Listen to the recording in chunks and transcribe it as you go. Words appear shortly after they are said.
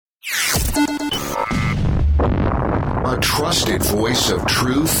A trusted voice of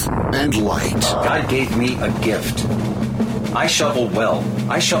truth and light. God gave me a gift. I shovel well.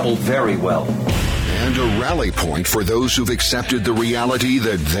 I shovel very well. And a rally point for those who've accepted the reality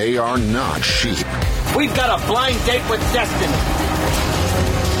that they are not sheep. We've got a blind date with destiny.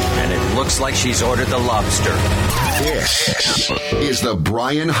 And it looks like she's ordered the lobster. This is the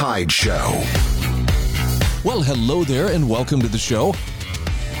Bryan Hyde Show. Well, hello there and welcome to the show.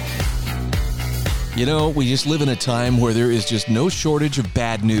 You know, we just live in a time where there is just no shortage of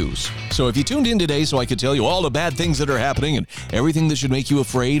bad news. So if you tuned in today so I could tell you all the bad things that are happening and everything that should make you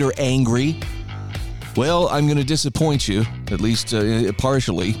afraid or angry, well, I'm going to disappoint you, at least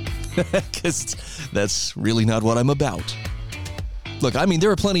partially, because that's really not what I'm about. Look, I mean,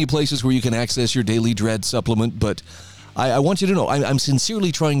 there are plenty of places where you can access your Daily Dread supplement, but I want you to know I'm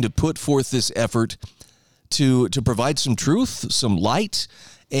sincerely trying to put forth this effort to provide some truth, some light,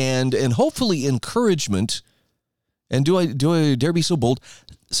 and hopefully encouragement, and do I dare be so bold,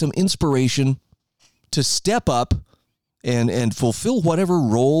 some inspiration to step up and fulfill whatever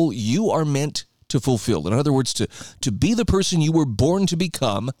role you are meant to fulfill. In other words, to be the person you were born to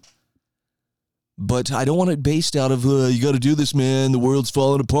become. But I don't want it based out of, you got to do this, man, the world's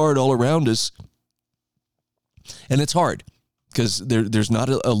falling apart all around us. And it's hard. Because there's not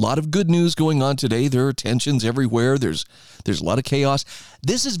a lot of good news going on today. There are tensions everywhere. There's a lot of chaos.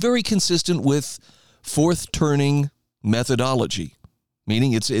 This is very consistent with fourth turning methodology,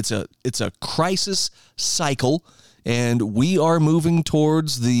 meaning it's a crisis cycle, and we are moving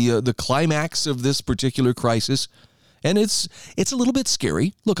towards the climax of this particular crisis, and it's a little bit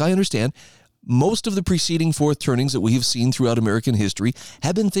scary. Look, I understand. Most of the preceding fourth turnings that we have seen throughout American history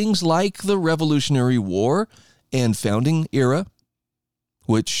have been things like the Revolutionary War and founding era,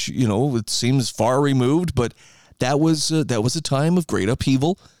 which, you know, it seems far removed, but that was a time of great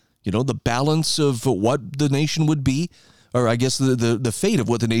upheaval. You know, the balance of what the nation would be, or I guess the fate of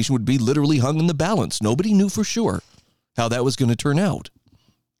what the nation would be literally hung in the balance. Nobody knew for sure how that was going to turn out.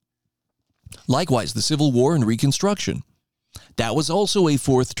 Likewise, the Civil War and Reconstruction. That was also a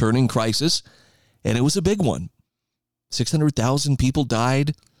fourth turning crisis, and it was a big one. 600,000 people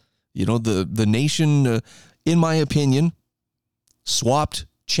died. You know, the nation, in my opinion, swapped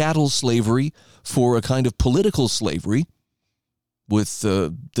chattel slavery for a kind of political slavery with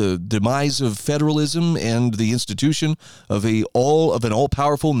the demise of federalism and the institution of an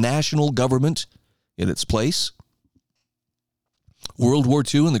all-powerful national government in its place. World War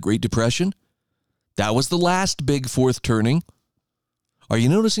II and the Great Depression, that was the last big fourth turning. Are you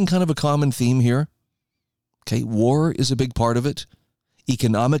noticing kind of a common theme here? Okay, war is a big part of it.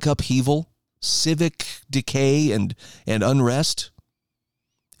 Economic upheaval, civic decay and unrest.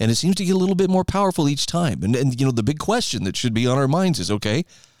 And it seems to get a little bit more powerful each time. And you know, the big question that should be on our minds is, okay,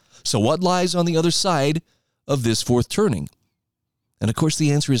 so what lies on the other side of this fourth turning? And of course,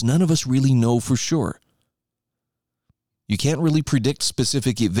 the answer is none of us really know for sure. You can't really predict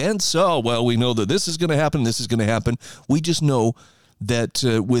specific events. Oh, well, we know that this is going to happen, this is going to happen. We just know that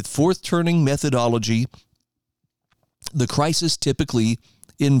with fourth turning methodology, the crisis typically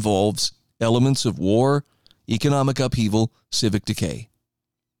involves elements of war, economic upheaval, civic decay.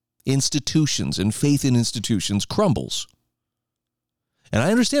 Institutions and faith in institutions crumbles. And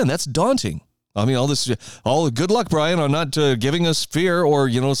I understand that's daunting. I mean, all good luck, Bryan, on not giving us fear or,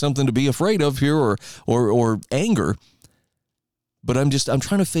 you know, something to be afraid of here or anger. But I'm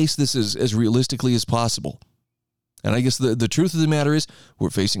trying to face this as realistically as possible. And I guess the truth of the matter is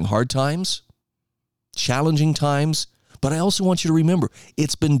we're facing hard times, challenging times, but I also want you to remember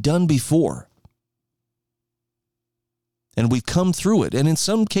it's been done before. And we've come through it. And in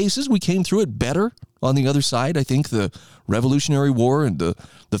some cases, we came through it better on the other side. I think the Revolutionary War and the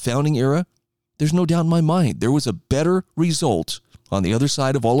founding era, there's no doubt in my mind, there was a better result on the other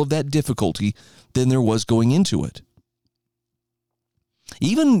side of all of that difficulty than there was going into it.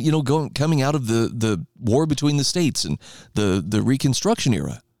 Even, you know, coming out of the war between the states and the Reconstruction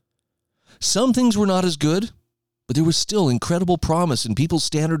era, some things were not as good, but there was still incredible promise, and people's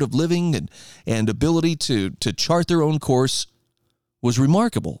standard of living and ability to chart their own course was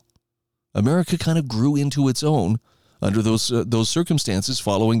remarkable. America kind of grew into its own under those circumstances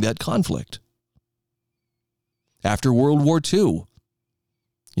following that conflict. After World War II,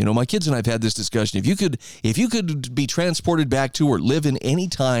 you know, my kids and I have had this discussion. If you could be transported back to or live in any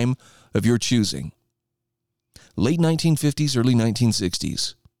time of your choosing, late 1950s, early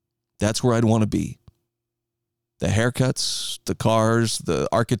 1960s, that's where I'd want to be. The haircuts, the cars, the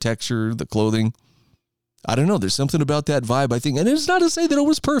architecture, the clothing. I don't know. There's something about that vibe, I think. And it's not to say that it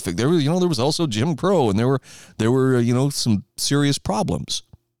was perfect. There was also Jim Crow, and there were some serious problems.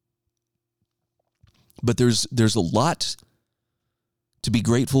 But there's a lot to be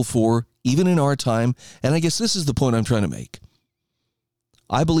grateful for, even in our time. And I guess this is the point I'm trying to make.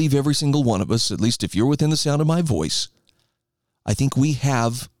 I believe every single one of us, at least if you're within the sound of my voice, I think we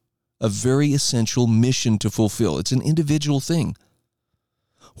have a very essential mission to fulfill. It's an individual thing.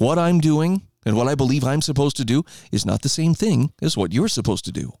 What I'm doing and what I believe I'm supposed to do is not the same thing as what you're supposed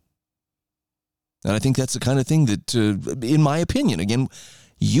to do. And I think that's the kind of thing that, in my opinion, again,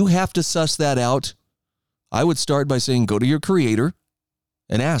 you have to suss that out. I would start by saying, go to your Creator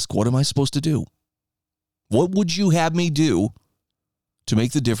and ask, what am I supposed to do? What would you have me do to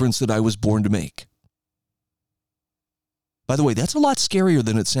make the difference that I was born to make? By the way, that's a lot scarier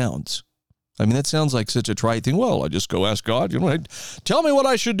than it sounds. I mean, that sounds like such a trite thing. Well, I just go ask God, tell me what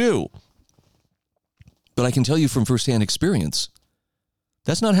I should do. But I can tell you from firsthand experience,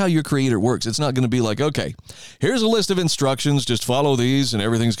 that's not how your Creator works. It's not going to be like, okay, here's a list of instructions, just follow these and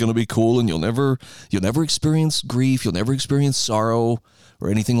everything's going to be cool and you'll never experience grief, you'll never experience sorrow or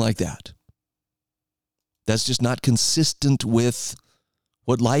anything like that. That's just not consistent with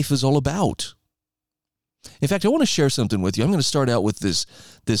what life is all about. In fact, I want to share something with you. I'm going to start out with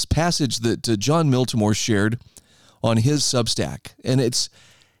this passage that John Miltimore shared on his Substack. And this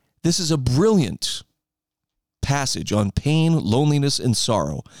is a brilliant passage on pain, loneliness, and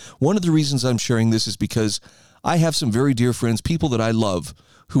sorrow. One of the reasons I'm sharing this is because I have some very dear friends, people that I love,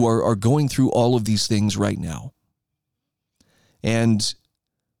 who are going through all of these things right now. And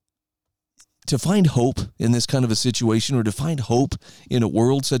to find hope in this kind of a situation, or to find hope in a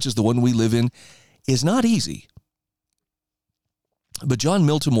world such as the one we live in, is not easy. But John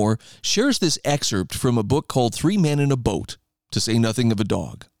Miltimore shares this excerpt from a book called 3 Men in a Boat, to say nothing of the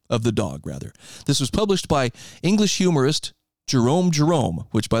dog. This was published by English humorist Jerome,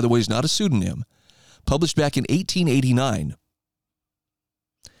 which, by the way, is not a pseudonym, published back in 1889.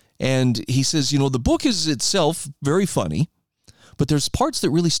 And he says, the book is itself very funny, but there's parts that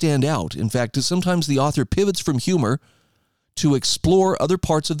really stand out. In fact, sometimes the author pivots from humor to explore other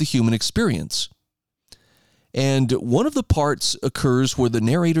parts of the human experience. And one of the parts occurs where the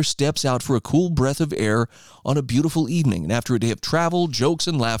narrator steps out for a cool breath of air on a beautiful evening. And after a day of travel, jokes,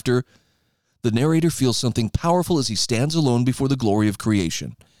 and laughter, the narrator feels something powerful as he stands alone before the glory of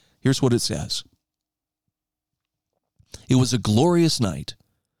creation. Here's what it says. It was a glorious night.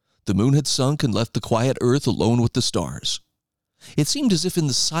 The moon had sunk and left the quiet earth alone with the stars. It seemed as if in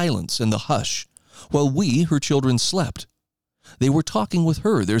the silence and the hush, while we, her children, slept, they were talking with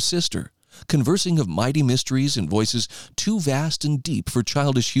her, their sister, conversing of mighty mysteries in voices too vast and deep for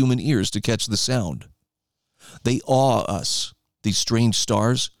childish human ears to catch the sound. They awe us, these strange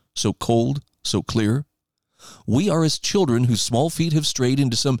stars, so cold, so clear. We are as children whose small feet have strayed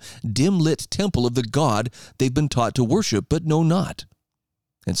into some dim-lit temple of the God they've been taught to worship but know not.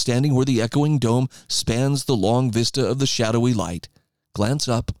 And standing where the echoing dome spans the long vista of the shadowy light, glance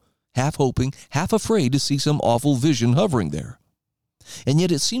up, half hoping, half afraid to see some awful vision hovering there. And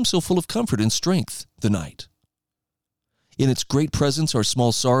yet it seems so full of comfort and strength, the night. In its great presence, our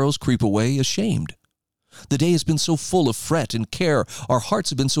small sorrows creep away ashamed. The day has been so full of fret and care, our hearts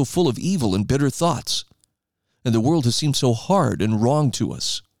have been so full of evil and bitter thoughts, and the world has seemed so hard and wrong to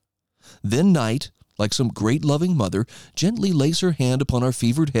us. Then night, like some great loving mother, gently lays her hand upon our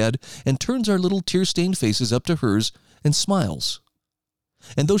fevered head and turns our little tear-stained faces up to hers and smiles.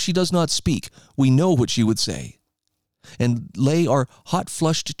 And though she does not speak, we know what she would say, and lay our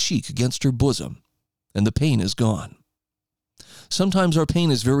hot-flushed cheek against her bosom, and the pain is gone. Sometimes our pain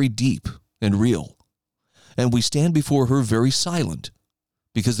is very deep and real, and we stand before her very silent,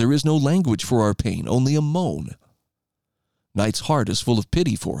 because there is no language for our pain, only a moan. Night's heart is full of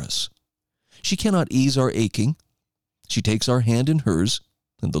pity for us. She cannot ease our aching. She takes our hand in hers,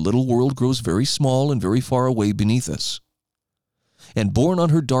 and the little world grows very small and very far away beneath us. And borne on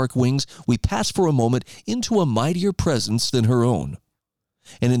her dark wings, we pass for a moment into a mightier presence than her own.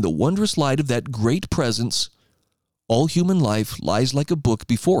 And in the wondrous light of that great presence, all human life lies like a book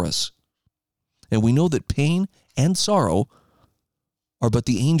before us. And we know that pain and sorrow are but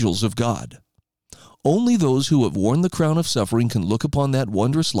the angels of God. Only those who have worn the crown of suffering can look upon that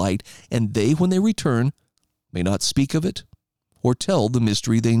wondrous light, and they, when they return, may not speak of it or tell the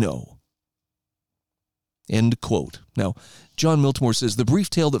mystery they know. End quote. Now, John Miltimore says, the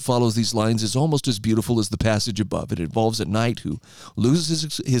brief tale that follows these lines is almost as beautiful as the passage above. It involves a knight who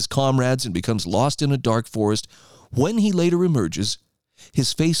loses his comrades and becomes lost in a dark forest. When he later emerges,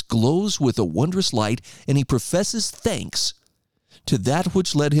 his face glows with a wondrous light, and he professes thanks to that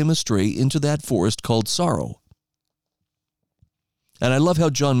which led him astray into that forest called sorrow. And I love how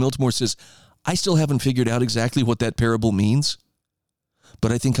John Miltimore says, I still haven't figured out exactly what that parable means,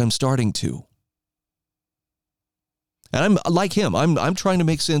 but I think I'm starting to. And I'm like him. I'm trying to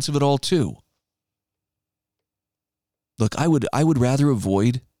make sense of it all too. Look, I would rather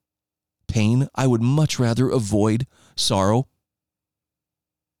avoid pain. I would much rather avoid sorrow.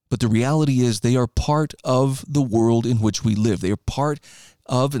 But the reality is they are part of the world in which we live. They are part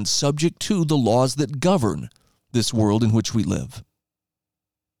of and subject to the laws that govern this world in which we live.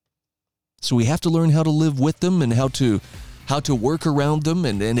 So we have to learn how to live with them and how to work around them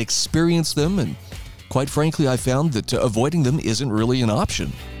and experience them. And quite frankly, I found that avoiding them isn't really an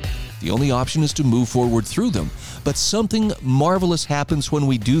option. The only option is to move forward through them. But something marvelous happens when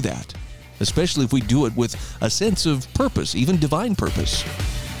we do that, especially if we do it with a sense of purpose, even divine purpose.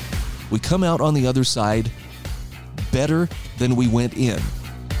 We come out on the other side better than we went in.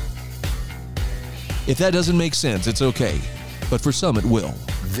 If that doesn't make sense, it's okay. But for some, it will.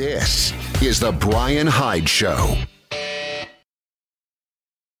 This is the Bryan Hyde Show.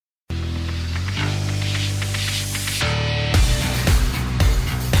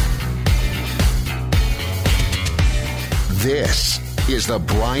 This is the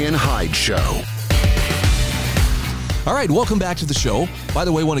Bryan Hyde Show. All right, welcome back to the show. By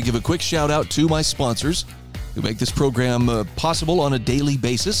the way, I want to give a quick shout out to my sponsors who make this program possible on a daily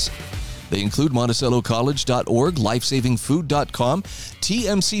basis. They include MonticelloCollege.org, LifesavingFood.com,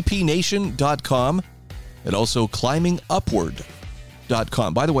 TMCPNation.com, and also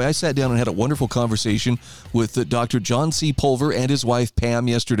ClimbingUpward.com. By the way, I sat down and had a wonderful conversation with Dr. John C. Pulver and his wife Pam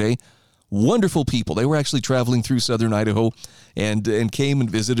yesterday. Wonderful people. They were actually traveling through southern Idaho and came and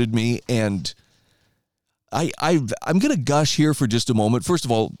visited me. And I'm going to gush here for just a moment. First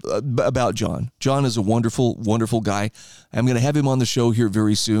of all, about John. John is a wonderful, wonderful guy. I'm going to have him on the show here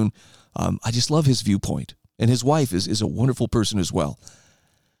very soon. I just love his viewpoint. And his wife is a wonderful person as well.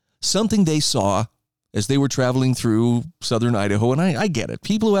 Something they saw as they were traveling through southern Idaho, and I get it.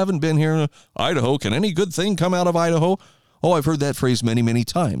 People who haven't been here in Idaho, can any good thing come out of Idaho? Oh, I've heard that phrase many, many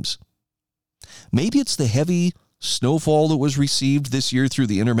times. Maybe it's the heavy snowfall that was received this year through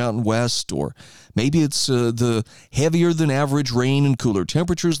the Intermountain West, or maybe it's the heavier than average rain and cooler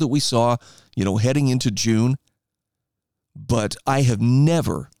temperatures that we saw, heading into June. But I have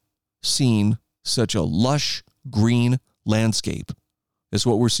never seen such a lush green landscape as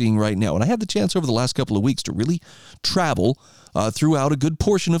what we're seeing right now. And I had the chance over the last couple of weeks to really travel throughout a good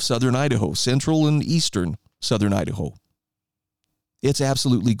portion of southern Idaho, central and eastern southern Idaho. It's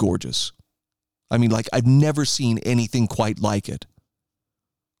absolutely gorgeous. I mean, I've never seen anything quite like it.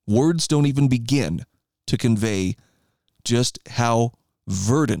 Words don't even begin to convey just how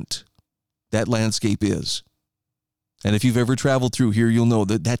verdant that landscape is. And if you've ever traveled through here, you'll know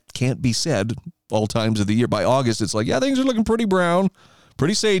that can't be said all times of the year. By August, it's things are looking pretty brown,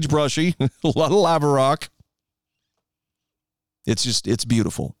 pretty sagebrushy, a lot of lava rock. It's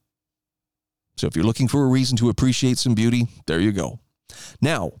beautiful. So if you're looking for a reason to appreciate some beauty, there you go.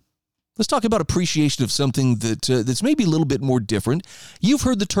 Now, let's talk about appreciation of something that's maybe a little bit more different. You've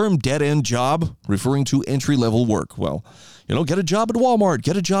heard the term dead-end job, referring to entry-level work. Well, get a job at Walmart,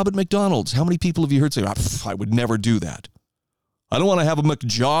 get a job at McDonald's. How many people have you heard say, I would never do that? I don't want to have a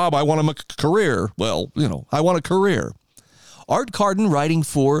McJob, I want a McCareer. Well, I want a career. Art Carden, writing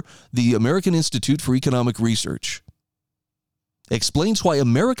for the American Institute for Economic Research, explains why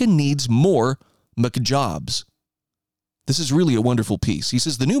America needs more McJobs. This is really a wonderful piece. He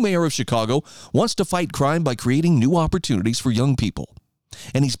says the new mayor of Chicago wants to fight crime by creating new opportunities for young people.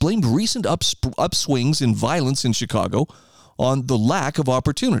 And he's blamed recent upswings in violence in Chicago on the lack of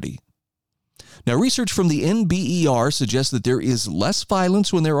opportunity. Now, research from the NBER suggests that there is less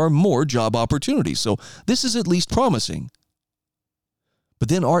violence when there are more job opportunities. So this is at least promising. But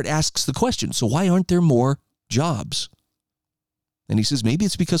then Art asks the question, so why aren't there more jobs? And he says maybe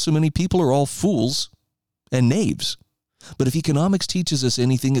it's because so many people are all fools and knaves. But if economics teaches us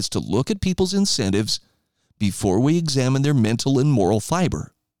anything, it's to look at people's incentives before we examine their mental and moral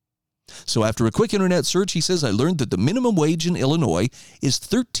fiber. So after a quick internet search, he says, I learned that the minimum wage in Illinois is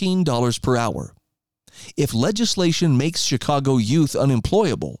 $13 per hour. If legislation makes Chicago youth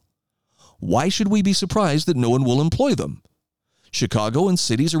unemployable, why should we be surprised that no one will employ them? Chicago and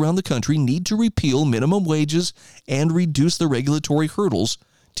cities around the country need to repeal minimum wages and reduce the regulatory hurdles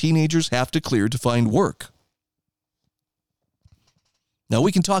teenagers have to clear to find work. Now,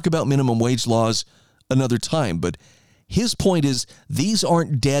 we can talk about minimum wage laws another time, but his point is these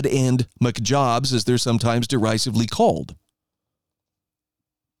aren't dead-end McJobs, as they're sometimes derisively called.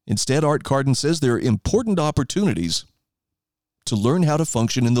 Instead, Art Carden says there are important opportunities to learn how to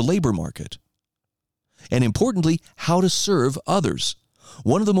function in the labor market. And importantly, how to serve others.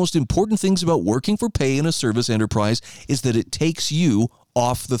 One of the most important things about working for pay in a service enterprise is that it takes you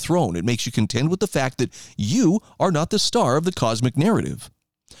off the throne. It makes you contend with the fact that you are not the star of the cosmic narrative.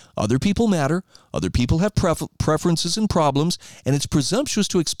 Other people matter, other people have preferences and problems, and it's presumptuous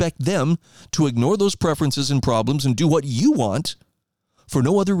to expect them to ignore those preferences and problems and do what you want for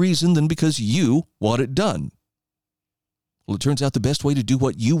no other reason than because you want it done. Well, it turns out the best way to do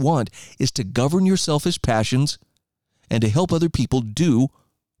what you want is to govern your selfish passions and to help other people do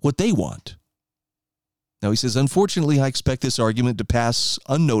what they want. Now, he says, unfortunately, I expect this argument to pass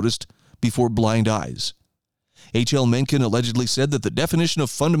unnoticed before blind eyes. H.L. Mencken allegedly said that the definition of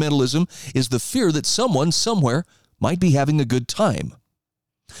fundamentalism is the fear that someone somewhere might be having a good time.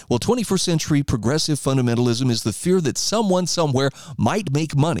 Well, 21st century progressive fundamentalism is the fear that someone somewhere might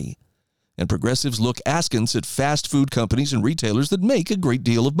make money, and progressives look askance at fast food companies and retailers that make a great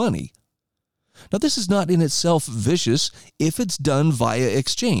deal of money. Now, this is not in itself vicious if it's done via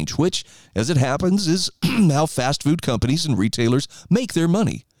exchange, which, as it happens, is how fast food companies and retailers make their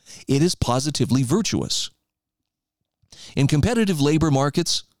money. It is positively virtuous. In competitive labor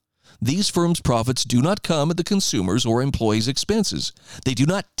markets, these firms' profits do not come at the consumer's or employees' expenses. They do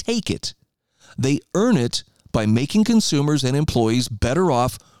not take it. They earn it by making consumers and employees better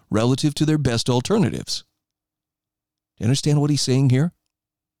off relative to their best alternatives. Do you understand what he's saying here?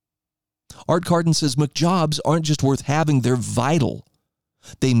 Art Carden says McJobs aren't just worth having, they're vital.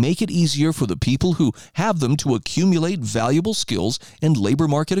 They make it easier for the people who have them to accumulate valuable skills and labor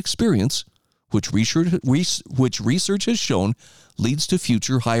market experience, which research has shown leads to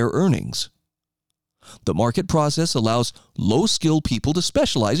future higher earnings. The market process allows low-skilled people to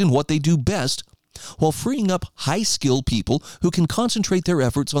specialize in what they do best, while freeing up high-skilled people who can concentrate their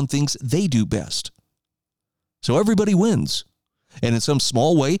efforts on things they do best. So everybody wins. And in some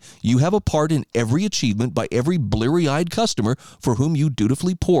small way, you have a part in every achievement by every bleary-eyed customer for whom you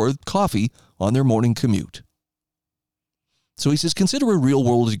dutifully pour coffee on their morning commute. So he says, consider a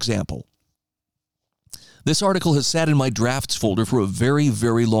real-world example. This article has sat in my drafts folder for a very,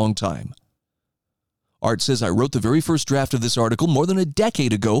 very long time. Art says, I wrote the very first draft of this article more than a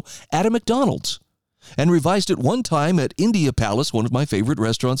decade ago at a McDonald's and revised it one time at India Palace, one of my favorite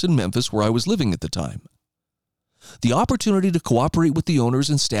restaurants in Memphis where I was living at the time. The opportunity to cooperate with the owners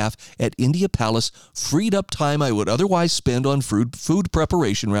and staff at India Palace freed up time I would otherwise spend on food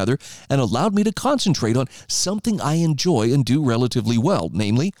preparation, and allowed me to concentrate on something I enjoy and do relatively well,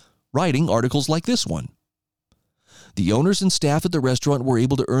 namely writing articles like this one. The owners and staff at the restaurant were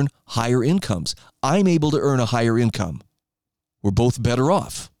able to earn higher incomes. I'm able to earn a higher income. We're both better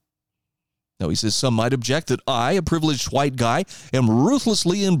off. Now, he says some might object that I, a privileged white guy, am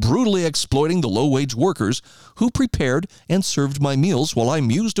ruthlessly and brutally exploiting the low-wage workers who prepared and served my meals while I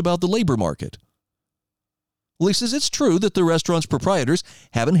mused about the labor market. Well, he says it's true that the restaurant's proprietors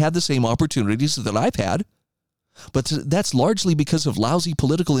haven't had the same opportunities that I've had, but that's largely because of lousy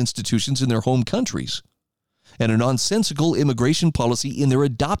political institutions in their home countries and a nonsensical immigration policy in their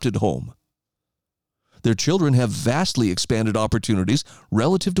adopted home. Their children have vastly expanded opportunities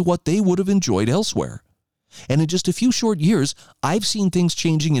relative to what they would have enjoyed elsewhere. And in just a few short years, I've seen things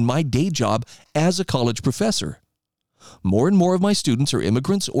changing in my day job as a college professor. More and more of my students are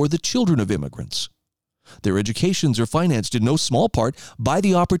immigrants or the children of immigrants. Their educations are financed in no small part by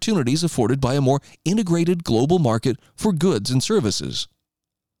the opportunities afforded by a more integrated global market for goods and services.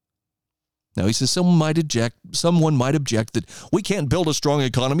 Now, he says someone might object that we can't build a strong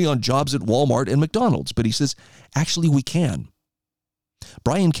economy on jobs at Walmart and McDonald's, but he says, actually we can.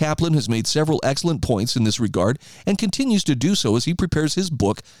 Bryan Caplan has made several excellent points in this regard and continues to do so as he prepares his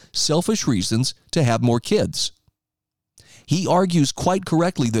book, Selfish Reasons to Have More Kids. He argues quite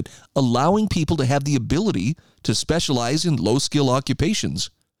correctly that allowing people to have the ability to specialize in low-skill occupations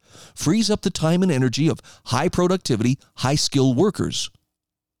frees up the time and energy of high-productivity, high-skill workers.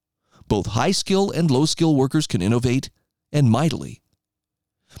 Both high-skill and low-skill workers can innovate, and mightily.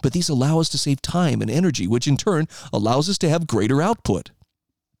 But these allow us to save time and energy, which in turn allows us to have greater output.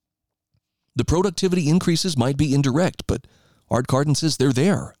 The productivity increases might be indirect, but Art Carden says they're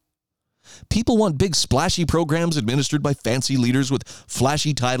there. People want big splashy programs administered by fancy leaders with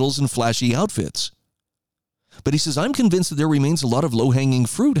flashy titles and flashy outfits. But he says, I'm convinced that there remains a lot of low-hanging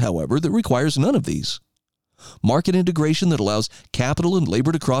fruit, however, that requires none of these. Market integration that allows capital and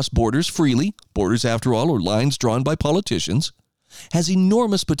labor to cross borders freely, borders after all are lines drawn by politicians, has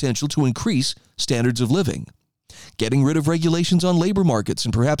enormous potential to increase standards of living. Getting rid of regulations on labor markets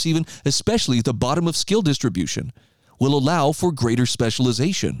and perhaps even especially at the bottom of skill distribution will allow for greater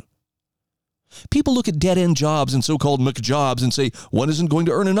specialization. People look at dead-end jobs and so-called McJobs and say one isn't going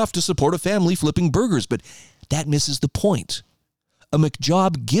to earn enough to support a family flipping burgers, but that misses the point. A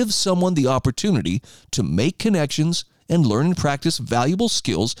McJob gives someone the opportunity to make connections and learn and practice valuable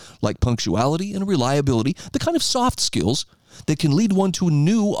skills like punctuality and reliability, the kind of soft skills that can lead one to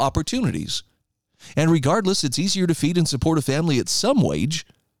new opportunities. And regardless, it's easier to feed and support a family at some wage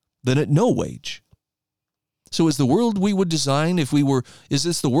than at no wage. So is this the world we would design if we were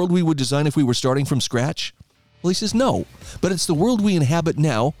starting from scratch? Well, he says no, but it's the world we inhabit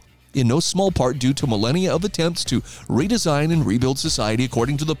now, in no small part due to millennia of attempts to redesign and rebuild society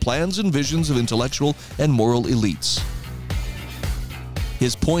according to the plans and visions of intellectual and moral elites.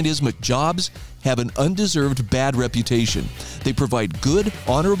 His point is McJobs have an undeserved bad reputation. They provide good,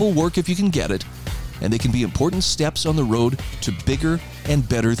 honorable work if you can get it, and they can be important steps on the road to bigger and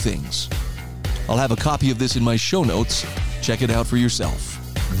better things. I'll have a copy of this in my show notes. Check it out for yourself.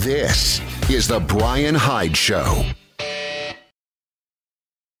 This is the Bryan Hyde Show.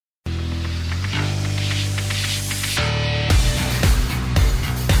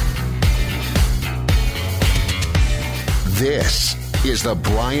 This is the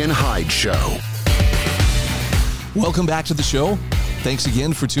Bryan Hyde Show. Welcome back to the show. Thanks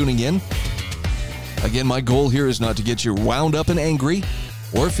again for tuning in. Again, my goal here is not to get you wound up and angry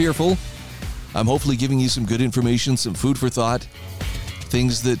or fearful. I'm hopefully giving you some good information, some food for thought,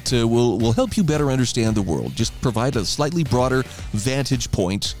 things that will help you better understand the world. Just provide a slightly broader vantage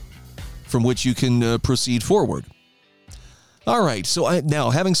point from which you can proceed forward. All right, so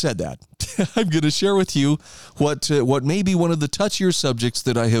now, having said that, I'm going to share with you what may be one of the touchier subjects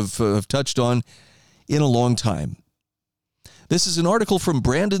that I have touched on in a long time. This is an article from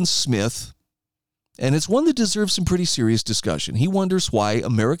Brandon Smith, and it's one that deserves some pretty serious discussion. He wonders why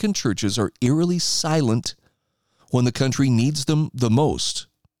American churches are eerily silent when the country needs them the most.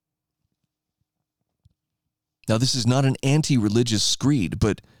 Now, this is not an anti-religious screed,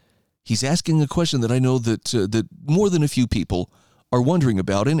 but he's asking a question that I know that more than a few people are wondering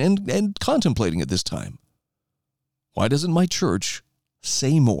about and contemplating at this time. Why doesn't my church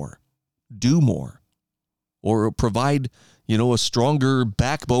say more, do more, or provide, a stronger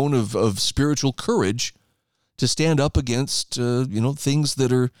backbone of spiritual courage to stand up against, things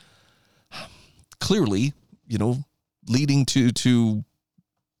that are clearly, leading to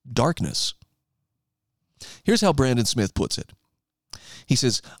darkness? Here's how Brandon Smith puts it. He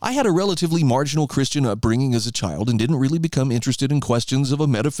says, I had a relatively marginal Christian upbringing as a child and didn't really become interested in questions of a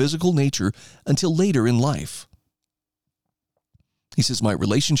metaphysical nature until later in life. He says, my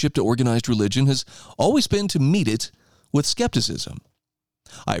relationship to organized religion has always been to meet it with skepticism.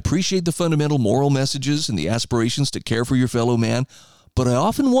 I appreciate the fundamental moral messages and the aspirations to care for your fellow man, but I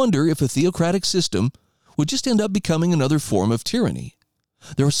often wonder if a theocratic system would just end up becoming another form of tyranny.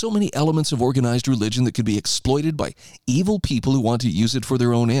 There are so many elements of organized religion that could be exploited by evil people who want to use it for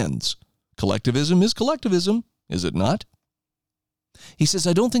their own ends. Collectivism is collectivism, is it not? He says,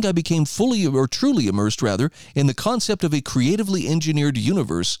 I don't think I became fully or truly immersed, in the concept of a creatively engineered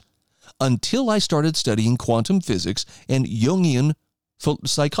universe until I started studying quantum physics and Jungian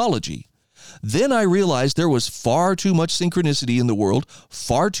psychology. Then I realized there was far too much synchronicity in the world,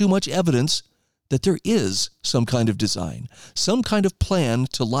 far too much evidence that there is some kind of design, some kind of plan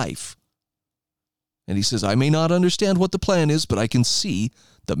to life. And he says, I may not understand what the plan is, but I can see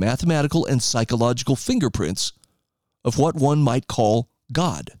the mathematical and psychological fingerprints of what one might call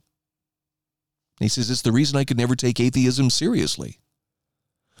God. And he says, it's the reason I could never take atheism seriously.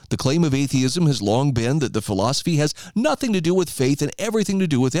 The claim of atheism has long been that the philosophy has nothing to do with faith and everything to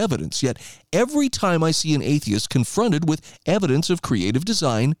do with evidence. Yet every time I see an atheist confronted with evidence of creative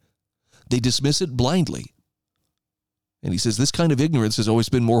design, they dismiss it blindly. And he says, this kind of ignorance has always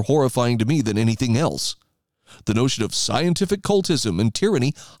been more horrifying to me than anything else. The notion of scientific cultism and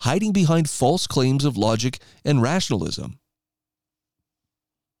tyranny hiding behind false claims of logic and rationalism.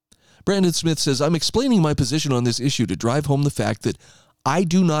 Brandon Smith says, I'm explaining my position on this issue to drive home the fact that I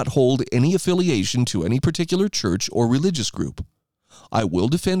do not hold any affiliation to any particular church or religious group. I will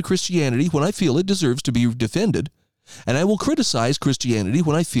defend Christianity when I feel it deserves to be defended, and I will criticize Christianity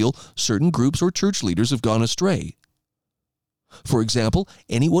when I feel certain groups or church leaders have gone astray. For example,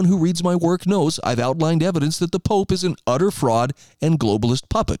 anyone who reads my work knows I've outlined evidence that the Pope is an utter fraud and globalist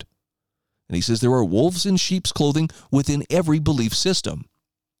puppet. And he says there are wolves in sheep's clothing within every belief system.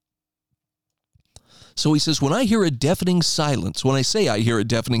 So he says, when I hear a deafening silence, when I say I hear a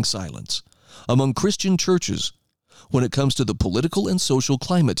deafening silence among Christian churches when it comes to the political and social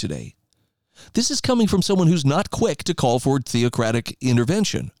climate today, this is coming from someone who's not quick to call for theocratic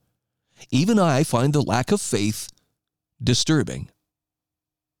intervention. Even I find the lack of faith disturbing.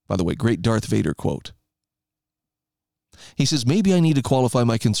 By the way, great Darth Vader quote. He says, maybe I need to qualify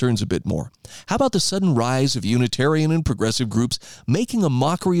my concerns a bit more. How about the sudden rise of Unitarian and progressive groups making a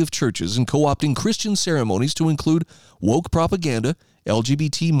mockery of churches and co-opting Christian ceremonies to include woke propaganda,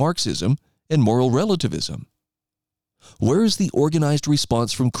 LGBT Marxism, and moral relativism? Where is the organized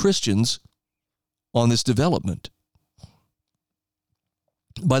response from Christians on this development?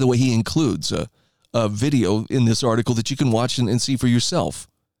 By the way, he includes a video in this article that you can watch and see for yourself.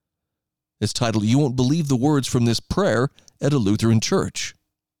 It's titled, "You Won't Believe the Words from This Prayer at a Lutheran Church."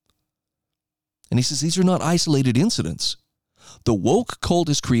 And he says these are not isolated incidents. The woke cult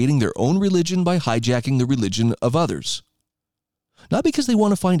is creating their own religion by hijacking the religion of others. Not because they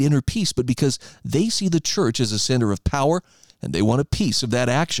want to find inner peace, but because they see the church as a center of power and they want a piece of that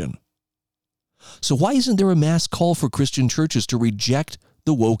action. So why isn't there a mass call for Christian churches to reject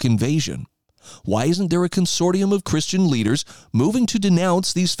the woke invasion? Why isn't there a consortium of Christian leaders moving to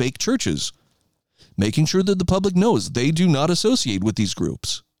denounce these fake churches, making sure that the public knows they do not associate with these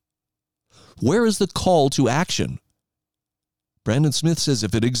groups? Where is the call to action? Brandon Smith says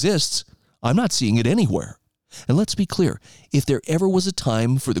if it exists, I'm not seeing it anywhere. And let's be clear, if there ever was a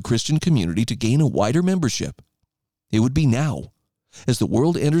time for the Christian community to gain a wider membership, it would be now, as the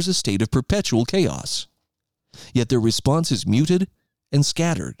world enters a state of perpetual chaos. Yet their response is muted and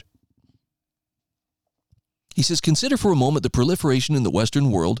scattered. He says, consider for a moment the proliferation in the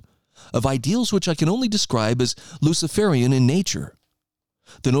Western world of ideals which I can only describe as Luciferian in nature.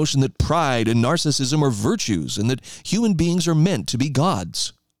 The notion that pride and narcissism are virtues and that human beings are meant to be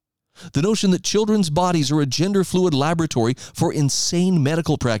gods. The notion that children's bodies are a gender-fluid laboratory for insane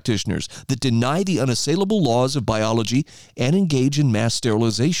medical practitioners that deny the unassailable laws of biology and engage in mass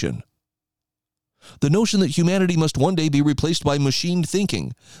sterilization. The notion that humanity must one day be replaced by machine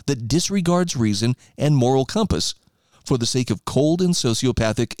thinking that disregards reason and moral compass for the sake of cold and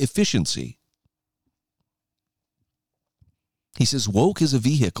sociopathic efficiency. He says woke is a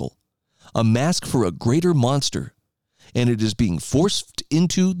vehicle, a mask for a greater monster, and it is being forced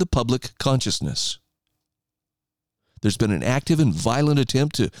into the public consciousness. There's been an active and violent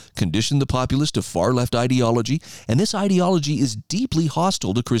attempt to condition the populace to far-left ideology, and this ideology is deeply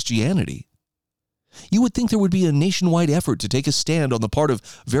hostile to Christianity. You would think there would be a nationwide effort to take a stand on the part of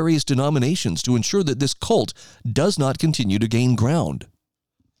various denominations to ensure that this cult does not continue to gain ground.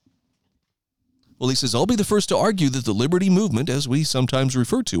 Well, he says, I'll be the first to argue that the liberty movement, as we sometimes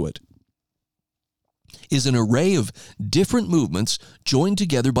refer to it, is an array of different movements joined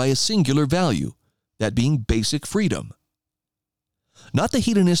together by a singular value, that being basic freedom. Not the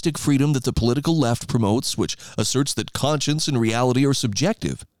hedonistic freedom that the political left promotes, which asserts that conscience and reality are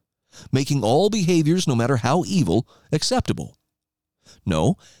subjective, making all behaviors, no matter how evil, acceptable.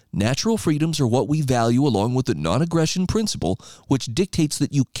 No, natural freedoms are what we value along with the non-aggression principle, which dictates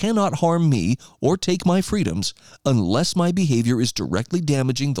that you cannot harm me or take my freedoms unless my behavior is directly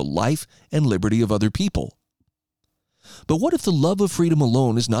damaging the life and liberty of other people. But what if the love of freedom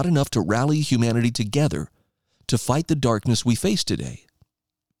alone is not enough to rally humanity together to fight the darkness we face today?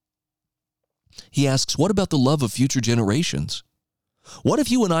 He asks, what about the love of future generations? What if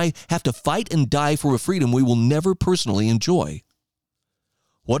you and I have to fight and die for a freedom we will never personally enjoy?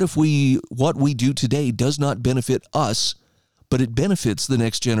 What if what we do today does not benefit us, but it benefits the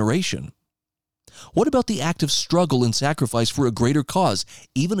next generation? What about the active struggle and sacrifice for a greater cause,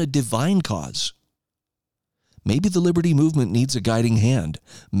 even a divine cause? Maybe the liberty movement needs a guiding hand.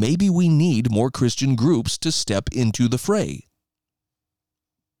 Maybe we need more Christian groups to step into the fray.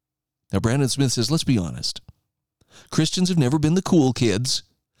 Now, Brandon Smith says, let's be honest. Christians have never been the cool kids,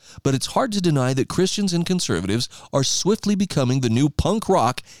 but it's hard to deny that Christians and conservatives are swiftly becoming the new punk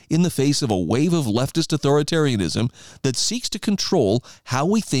rock in the face of a wave of leftist authoritarianism that seeks to control how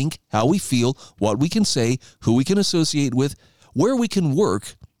we think, how we feel, what we can say, who we can associate with, where we can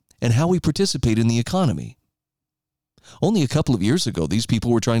work, and how we participate in the economy. Only a couple of years ago, these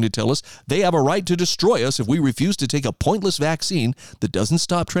people were trying to tell us they have a right to destroy us if we refuse to take a pointless vaccine that doesn't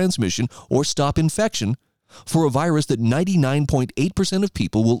stop transmission or stop infection for a virus that 99.8% of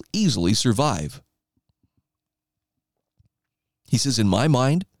people will easily survive. He says, in my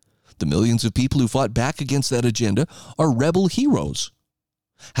mind, the millions of people who fought back against that agenda are rebel heroes.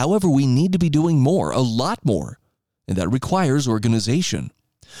 However, we need to be doing more, a lot more, and that requires organization.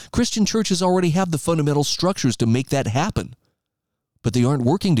 Christian churches already have the fundamental structures to make that happen, but they aren't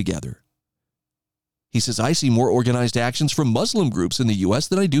working together. He says, I see more organized actions from Muslim groups in the U.S.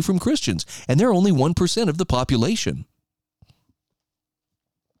 than I do from Christians, and they're only 1% of the population.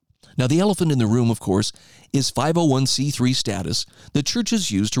 Now, the elephant in the room, of course, is 501c3 status that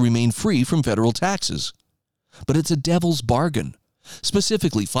churches use to remain free from federal taxes. But it's a devil's bargain.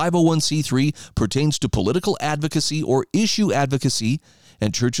 Specifically, 501c3 pertains to political advocacy or issue advocacy,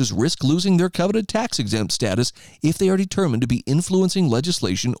 and churches risk losing their coveted tax-exempt status if they are determined to be influencing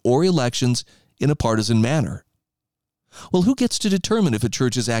legislation or elections in a partisan manner. Well, who gets to determine if a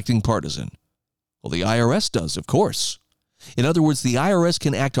church is acting partisan? Well, the IRS does, of course. In other words, the IRS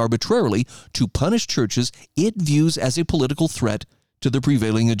can act arbitrarily to punish churches it views as a political threat to the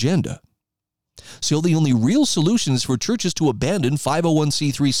prevailing agenda. So the only real solution is for churches to abandon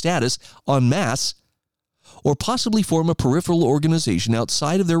 501c3 status en masse, or possibly form a peripheral organization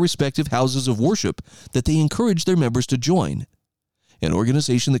outside of their respective houses of worship that they encourage their members to join. An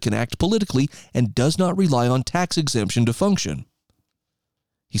organization that can act politically and does not rely on tax exemption to function.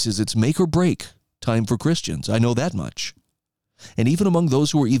 He says it's make or break time for Christians. I know that much. And even among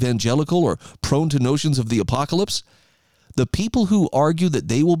those who are evangelical or prone to notions of the apocalypse, the people who argue that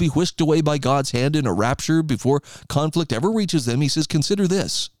they will be whisked away by God's hand in a rapture before conflict ever reaches them, he says, consider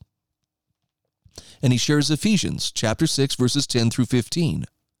this. And he shares Ephesians chapter 6, verses 10 through 15.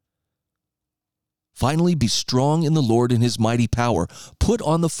 Finally, be strong in the Lord and his mighty power. Put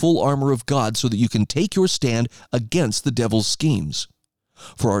on the full armor of God so that you can take your stand against the devil's schemes.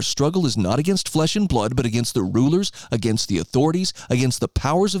 For our struggle is not against flesh and blood, but against the rulers, against the authorities, against the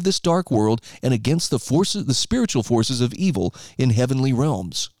powers of this dark world, and against the spiritual forces of evil in heavenly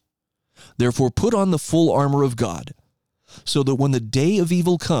realms. Therefore, put on the full armor of God, so that when the day of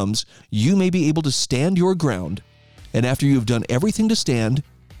evil comes, you may be able to stand your ground, and after you have done everything to stand,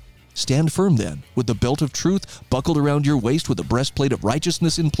 stand firm then, with the belt of truth buckled around your waist, with the breastplate of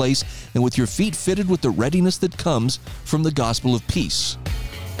righteousness in place, and with your feet fitted with the readiness that comes from the gospel of peace.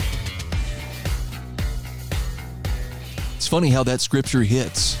 It's funny how that scripture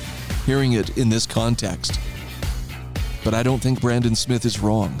hits, hearing it in this context. But I don't think Brandon Smith is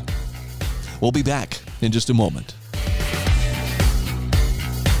wrong. We'll be back in just a moment.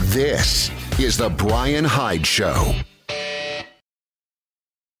 This is the Bryan Hyde Show.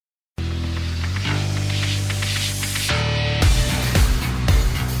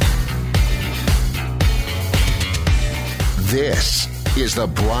 This is the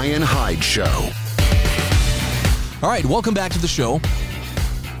Bryan Hyde Show. All right, welcome back to the show.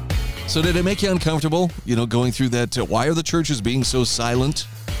 So did it make you uncomfortable, going through that, why are the churches being so silent?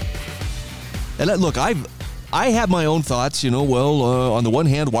 And look, I have my own thoughts, on the one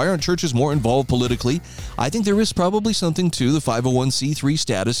hand, why aren't churches more involved politically? I think there is probably something to the 501c3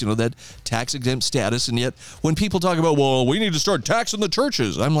 status, that tax-exempt status, and yet when people talk about, well, we need to start taxing the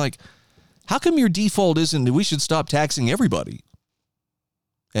churches, I'm like, how come your default isn't that we should stop taxing everybody?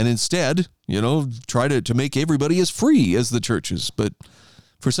 And instead, try to make everybody as free as the churches. But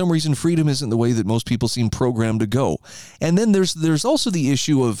for some reason, freedom isn't the way that most people seem programmed to go. And then there's also the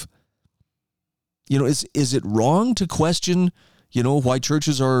issue of, is it wrong to question, why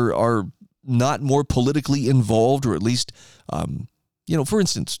churches are not more politically involved, or at least, for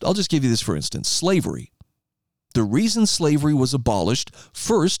instance, I'll just give you this for instance, slavery. The reason slavery was abolished,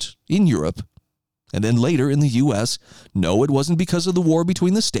 first in Europe, and then later in the U.S., no, it wasn't because of the war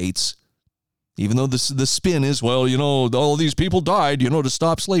between the states, even though the spin is, well, all these people died, to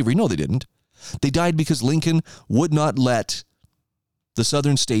stop slavery. No, they didn't. They died because Lincoln would not let the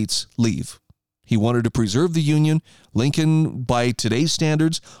southern states leave. He wanted to preserve the Union. Lincoln, by today's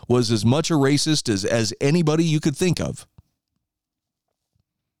standards, was as much a racist as anybody you could think of.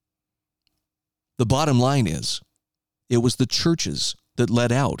 The bottom line is, it was the churches that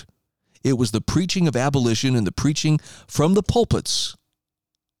led out. It was the preaching of abolition and the preaching from the pulpits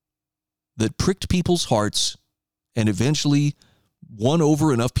that pricked people's hearts and eventually won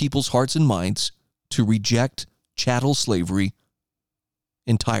over enough people's hearts and minds to reject chattel slavery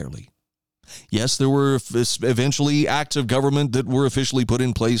entirely. Yes, there were eventually acts of government that were officially put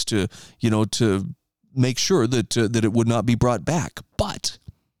in place to make sure that it would not be brought back. But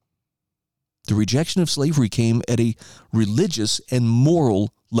the rejection of slavery came at a religious and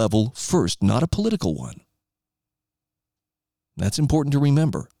moral level first, not a political one. That's important to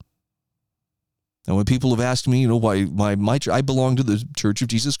remember. And when people have asked me, why I belong to the Church of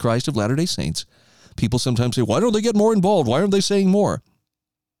Jesus Christ of Latter-day Saints, people sometimes say, why don't they get more involved? Why aren't they saying more?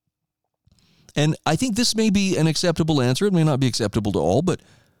 And I think this may be an acceptable answer. It may not be acceptable to all, but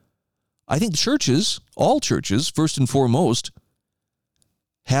I think churches, all churches, first and foremost,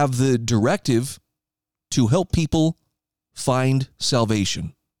 have the directive to help people find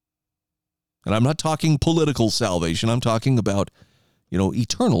salvation. And I'm not talking political salvation. I'm talking about,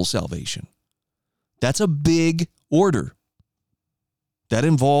 eternal salvation. That's a big order. That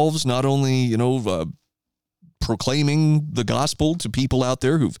involves not only, proclaiming the gospel to people out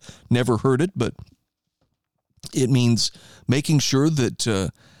there who've never heard it, but It means making sure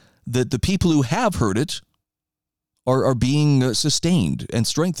that the people who have heard it are being sustained and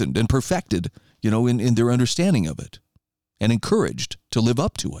strengthened and perfected, in their understanding of it, and encouraged to live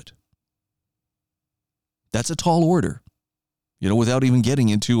up to it. That's a tall order, without even getting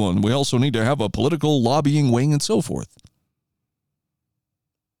into we also need to have a political lobbying wing and so forth.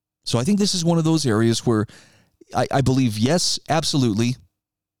 So I think this is one of those areas where I believe, yes, absolutely,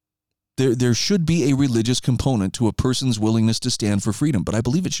 there should be a religious component to a person's willingness to stand for freedom, but I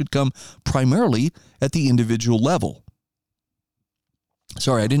believe it should come primarily at the individual level.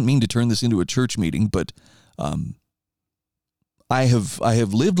 Sorry, I didn't mean to turn this into a church meeting, but I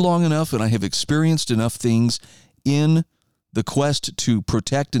have lived long enough and I have experienced enough things in the quest to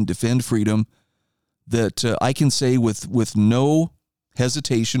protect and defend freedom that I can say with no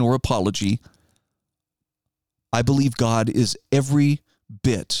hesitation or apology, I believe God is every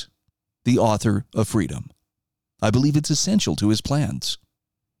bit the author of freedom. I believe it's essential to his plans,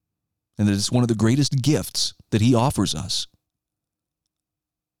 and that it's one of the greatest gifts that he offers us.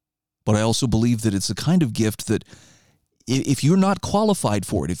 But I also believe that it's the kind of gift that if you're not qualified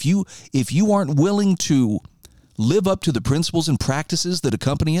for it, if you aren't willing to live up to the principles and practices that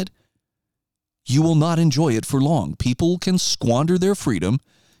accompany it, you will not enjoy it for long. People can squander their freedom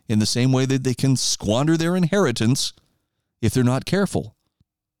in the same way that they can squander their inheritance if they're not careful.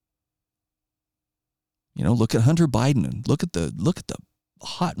 Look at Hunter Biden and look at the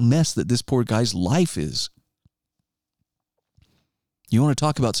hot mess that this poor guy's life is. You want to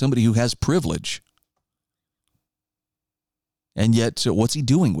talk about somebody who has privilege. And yet, what's he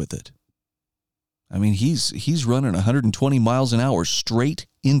doing with it? I mean, he's running 120 miles an hour straight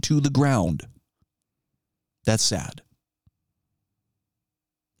into the ground. That's sad.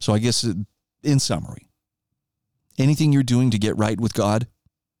 So I guess, in summary, anything you're doing to get right with God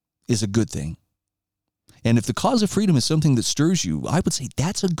is a good thing. And if the cause of freedom is something that stirs you, I would say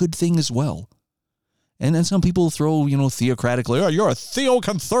that's a good thing as well. And then some people throw, theocratically, oh, you're a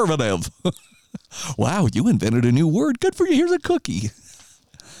theoconservative. Wow, you invented a new word. Good for you. Here's a cookie.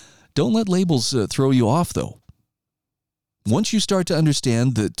 Don't let labels throw you off, though. Once you start to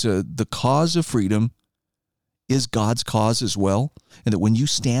understand that the cause of freedom is God's cause as well, and that when you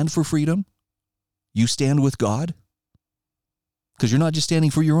stand for freedom, you stand with God, because you're not just standing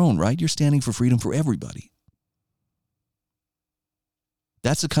for your own, right? You're standing for freedom for everybody.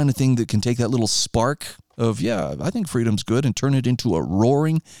 That's the kind of thing that can take that little spark of, yeah, I think freedom's good, and turn it into a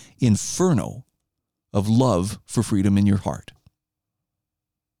roaring inferno of love for freedom in your heart.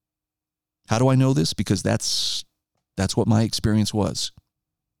 How do I know this? Because that's what my experience was.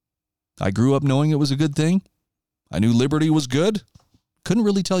 I grew up knowing it was a good thing. I knew liberty was good. Couldn't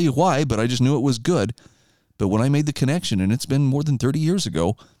really tell you why, but I just knew it was good. But when I made the connection, and it's been more than 30 years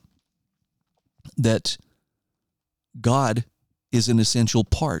ago, that God is an essential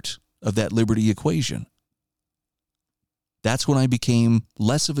part of that liberty equation, that's when I became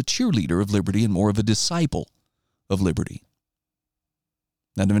less of a cheerleader of liberty and more of a disciple of liberty.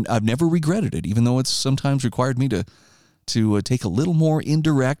 And I've never regretted it, even though it's sometimes required me to take a little more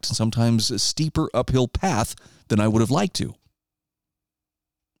indirect, sometimes a steeper uphill path than I would have liked to.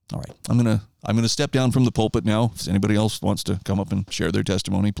 All right, I'm gonna step down from the pulpit now. If anybody else wants to come up and share their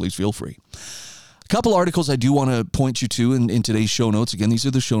testimony, please feel free. A couple articles I do want to point you to in today's show notes. Again, these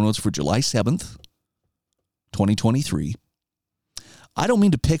are the show notes for July 7th, 2023. I don't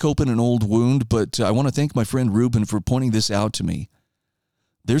mean to pick open an old wound, but I want to thank my friend Ruben for pointing this out to me.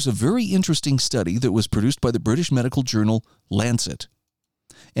 There's a very interesting study that was produced by the British medical journal Lancet.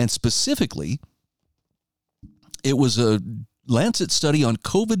 And specifically, it was a Lancet study on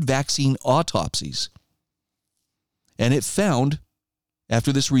COVID vaccine autopsies. And it found,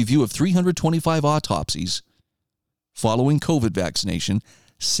 after this review of 325 autopsies following COVID vaccination,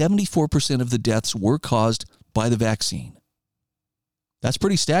 74% of the deaths were caused by the vaccine. That's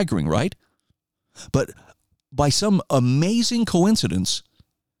pretty staggering, right? But by some amazing coincidence,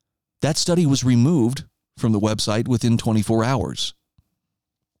 that study was removed from the website within 24 hours.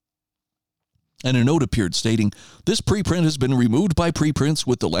 And a note appeared stating, this preprint has been removed by preprints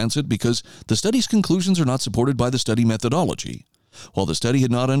with the Lancet because the study's conclusions are not supported by the study methodology. While the study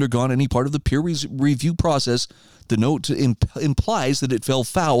had not undergone any part of the peer review process, the note implies that it fell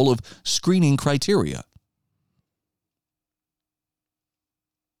foul of screening criteria.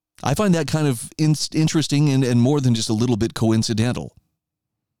 I find that kind of interesting and more than just a little bit coincidental.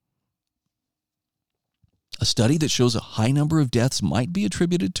 A study that shows a high number of deaths might be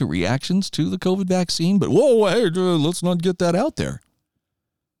attributed to reactions to the COVID vaccine, but whoa, hey, let's not get that out there.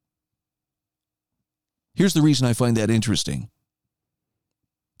 Here's the reason I find that interesting.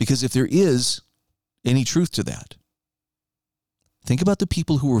 Because if there is any truth to that. Think about the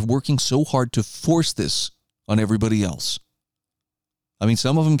people who were working so hard to force this on everybody else. I mean,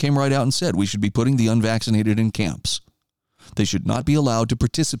 some of them came right out and said we should be putting the unvaccinated in camps. They should not be allowed to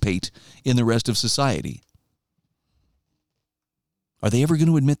participate in the rest of society. Are they ever going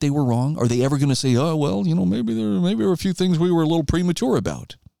to admit they were wrong? Are they ever going to say, oh, well, maybe there were a few things we were a little premature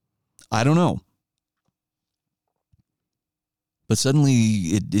about? I don't know. But suddenly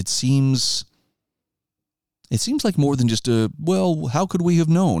it seems like more than just how could we have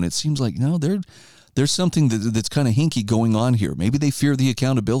known? It seems like, no, there's something that's kind of hinky going on here. Maybe they fear the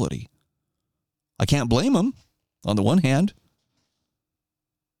accountability. I can't blame them on the one hand.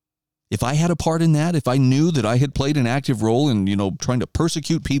 If I had a part in that, if I knew that I had played an active role in, trying to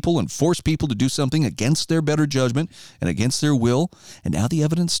persecute people and force people to do something against their better judgment and against their will, and now the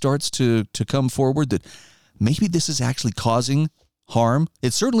evidence starts to come forward that maybe this is actually causing harm.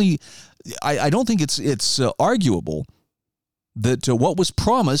 It's certainly, I don't think it's arguable that what was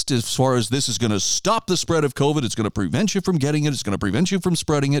promised as far as this is going to stop the spread of COVID, it's going to prevent you from getting it, it's going to prevent you from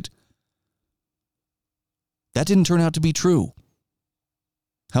spreading it, that didn't turn out to be true.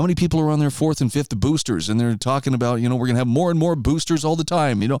 How many people are on their fourth and fifth boosters and they're talking about, we're going to have more and more boosters all the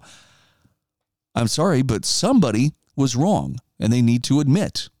time. I'm sorry, but somebody was wrong and they need to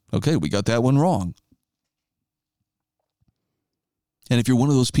admit, okay, we got that one wrong. And if you're one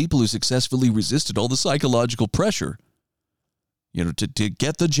of those people who successfully resisted all the psychological pressure, to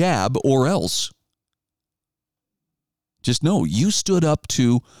get the jab or else, just know you stood up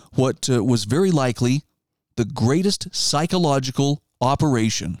to what was very likely the greatest psychological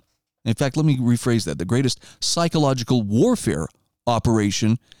operation. In fact, let me rephrase that. The greatest psychological warfare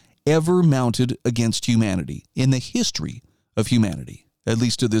operation ever mounted against humanity in the history of humanity, at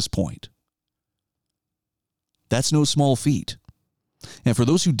least to this point. That's no small feat. And for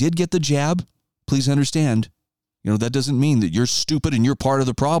those who did get the jab, please understand, that doesn't mean that you're stupid and you're part of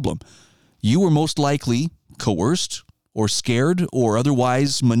the problem. You were most likely coerced or scared or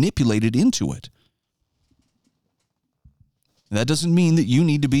otherwise manipulated into it. And that doesn't mean that you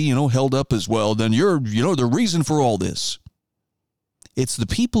need to be, held up as well. Then you're, the reason for all this. It's the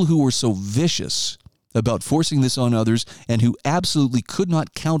people who were so vicious about forcing this on others and who absolutely could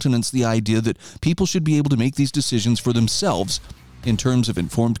not countenance the idea that people should be able to make these decisions for themselves in terms of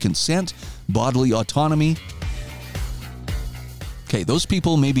informed consent, bodily autonomy. Okay, those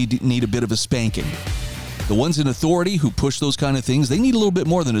people maybe need a bit of a spanking. The ones in authority who push those kind of things, they need a little bit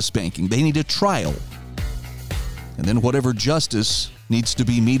more than a spanking. They need a trial. And then whatever justice needs to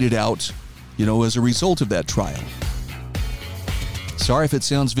be meted out, as a result of that trial. Sorry if it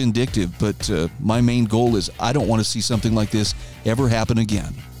sounds vindictive, but my main goal is I don't want to see something like this ever happen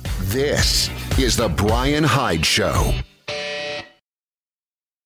again. This is the Bryan Hyde Show.